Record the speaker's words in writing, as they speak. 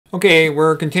Okay,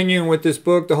 we're continuing with this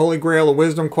book, The Holy Grail of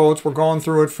Wisdom Quotes. We're going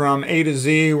through it from A to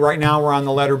Z. Right now we're on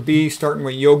the letter B, starting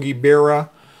with Yogi Berra.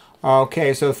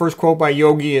 Okay, so the first quote by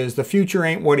Yogi is, "The future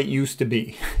ain't what it used to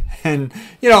be." And,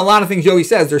 you know, a lot of things Yogi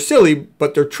says, they're silly,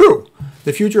 but they're true.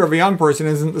 The future of a young person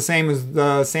isn't the same as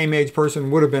the same age person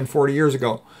would have been 40 years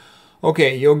ago.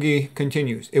 Okay, Yogi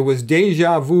continues. "It was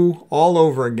deja vu all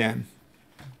over again.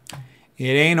 It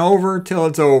ain't over till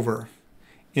it's over.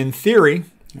 In theory,"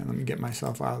 and let me get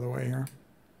myself out of the way here.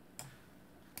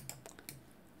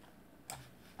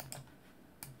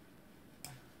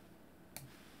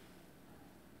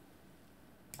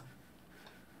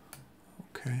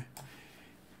 Okay.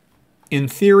 "In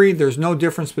theory, there's no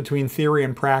difference between theory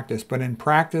and practice, but in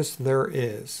practice, there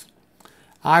is.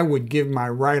 I would give my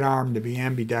right arm to be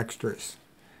ambidextrous.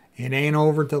 It ain't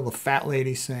over till the fat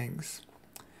lady sings.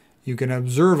 You can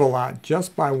observe a lot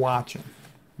just by watching."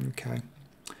 Okay.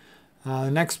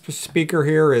 The next speaker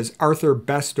here is Arthur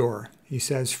Bestor. He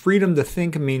says, "Freedom to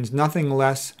think means nothing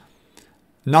unless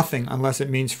it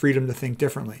means freedom to think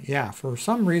differently." Yeah, for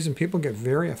some reason, people get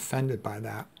very offended by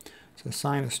that. It's a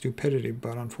sign of stupidity,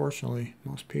 but unfortunately,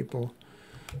 most people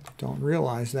don't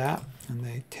realize that, and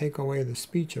they take away the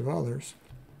speech of others.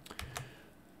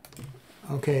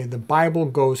 Okay, "The Bible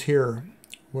goes here.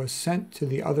 Was sent to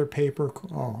the other paper."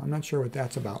 Oh, I'm not sure what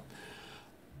that's about.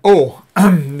 Oh,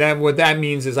 what that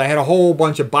means is I had a whole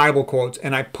bunch of Bible quotes,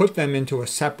 and I put them into a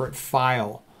separate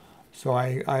file. So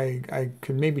I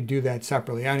could maybe do that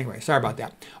separately. Anyway, sorry about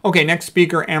that. Okay, next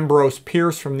speaker, Ambrose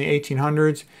Pierce from the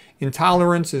 1800s.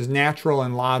 "Intolerance is natural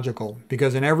and logical,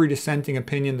 because in every dissenting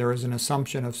opinion there is an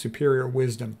assumption of superior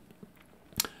wisdom.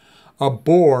 A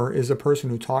bore is a person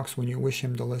who talks when you wish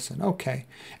him to listen." Okay.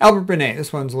 Albert Binet.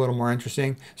 This one's a little more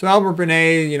interesting. So Albert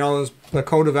Binet, you know, is the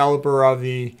co-developer of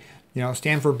the,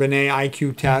 Stanford Binet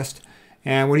IQ test.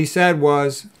 And what he said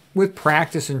was, with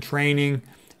practice and training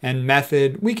and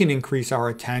method, we can increase our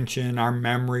attention, our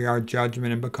memory, our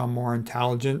judgment, and become more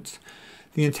intelligent.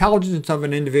 The intelligence of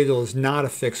an individual is not a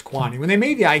fixed quantity. When they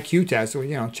made the IQ test,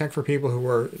 check for people who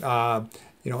were,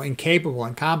 incapable,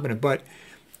 incompetent, but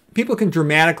people can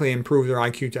dramatically improve their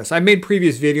IQ tests. I've made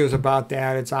previous videos about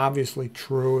that. It's obviously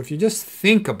true. If you just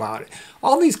think about it.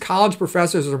 All these college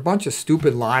professors are a bunch of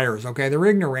stupid liars, okay? They're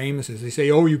ignoramuses. They say,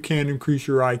 oh, you can't increase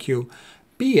your IQ.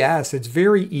 BS. It's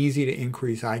very easy to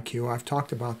increase IQ. I've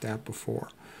talked about that before.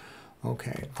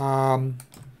 Okay.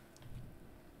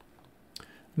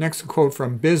 Next quote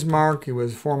from Bismarck. He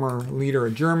was a former leader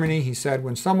of Germany. He said,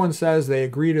 "When someone says they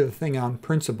agree to the thing on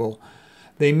principle,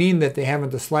 they mean that they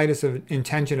haven't the slightest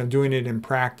intention of doing it in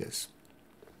practice.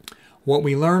 What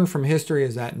we learn from history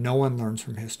is that no one learns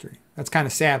from history." That's kind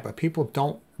of sad, but people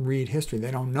don't read history.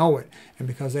 They don't know it. And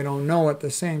because they don't know it,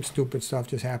 the same stupid stuff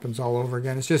just happens all over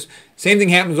again. It's just, same thing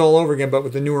happens all over again, but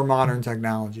with the newer modern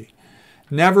technology.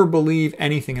 "Never believe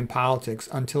anything in politics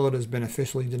until it has been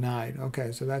officially denied."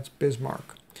 Okay, so that's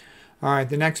Bismarck. All right,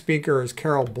 the next speaker is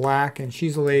Carol Black, and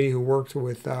she's a lady who works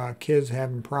with kids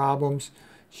having problems.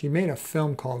 She made a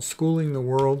film called Schooling the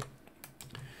World.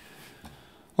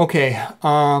 Okay,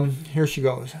 here she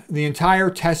goes. "The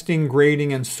entire testing,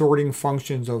 grading, and sorting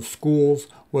functions of schools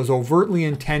was overtly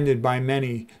intended by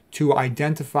many to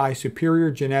identify superior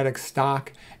genetic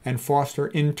stock and foster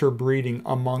interbreeding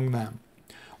among them,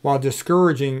 while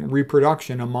discouraging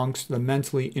reproduction amongst the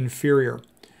mentally inferior.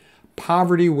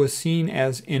 Poverty was seen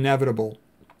as inevitable,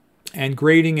 and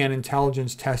grading and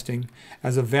intelligence testing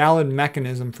as a valid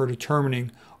mechanism for determining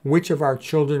which of our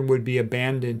children would be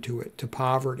abandoned to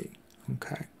poverty."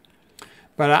 Okay.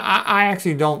 But I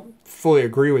actually don't fully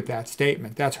agree with that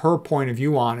statement. That's her point of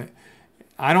view on it.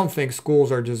 I don't think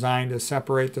schools are designed to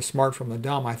separate the smart from the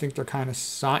dumb. I think they're kind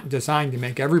of designed to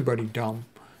make everybody dumb,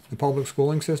 the public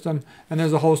schooling system. And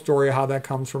there's a whole story of how that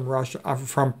comes from Russia,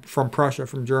 from Prussia,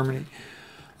 from Germany.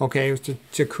 Okay, it was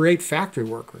to create factory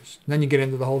workers. And then you get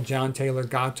into the whole John Taylor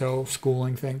Gatto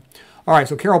schooling thing. All right,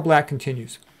 so Carol Black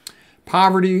continues.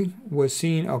 "Poverty was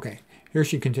seen," okay, here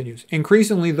she continues.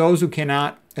 "Increasingly, those who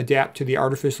cannot adapt to the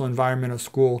artificial environment of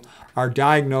school are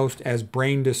diagnosed as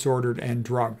brain disordered and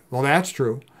drugged." Well, that's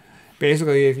true.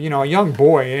 Basically, if a young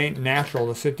boy, it ain't natural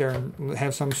to sit there and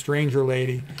have some stranger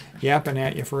lady yapping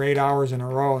at you for 8 hours in a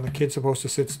row, and the kid's supposed to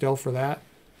sit still for that.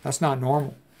 That's not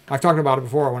normal. I've talked about it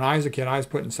before. When I was a kid, I was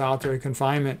put in solitary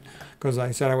confinement because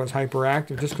I said I was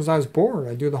hyperactive, just because I was bored.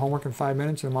 I'd do the homework in 5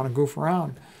 minutes and want to goof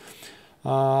around.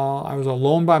 I was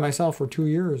alone by myself for 2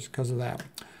 years because of that.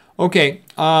 Okay,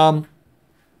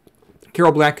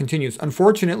 Carol Black continues.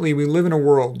 "Unfortunately, we live in a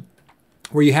world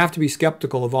where you have to be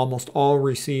skeptical of almost all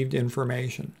received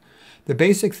information. The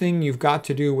basic thing you've got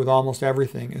to do with almost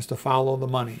everything is to follow the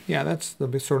money. Yeah, that's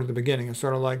sort of the beginning. It's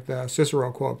sort of like the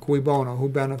Cicero quote, cui bono, who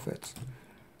benefits?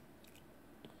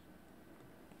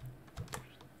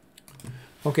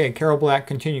 Okay, Carol Black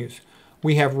continues.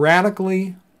 We have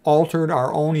radically altered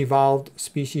our own evolved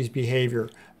species behavior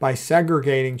by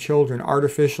segregating children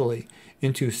artificially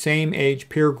into same-age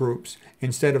peer groups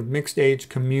instead of mixed-age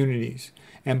communities,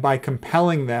 and by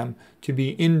compelling them to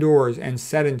be indoors and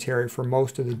sedentary for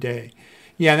most of the day.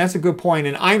 Yeah, that's a good point.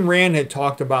 And Ayn Rand had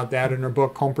talked about that in her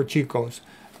book, Compra Chicos,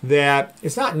 that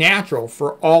it's not natural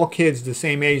for all kids the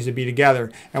same age to be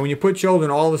together. And when you put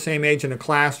children all the same age in a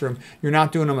classroom, you're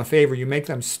not doing them a favor. You make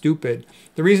them stupid.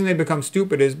 The reason they become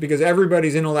stupid is because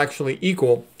everybody's intellectually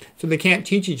equal, so they can't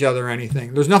teach each other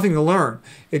anything. There's nothing to learn.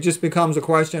 It just becomes a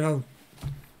question of,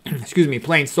 excuse me,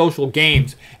 playing social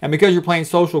games. And because you're playing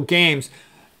social games,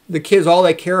 the kids, all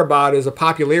they care about is a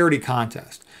popularity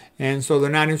contest. And so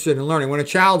they're not interested in learning. When a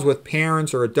child's with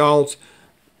parents or adults,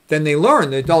 then they learn.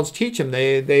 The adults teach them.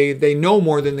 They know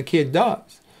more than the kid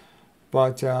does.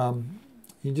 But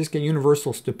you just get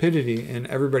universal stupidity in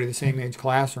everybody the same age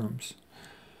classrooms.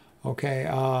 Okay,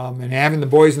 and having the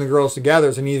boys and the girls together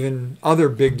is an even other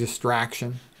big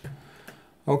distraction.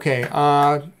 Okay,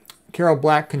 Carol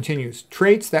Black continues.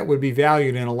 Traits that would be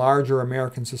valued in a larger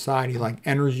American society like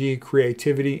energy,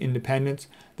 creativity, independence,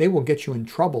 they will get you in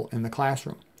trouble in the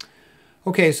classroom.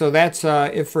 Okay, so that's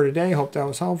it for today. Hope that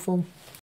was helpful.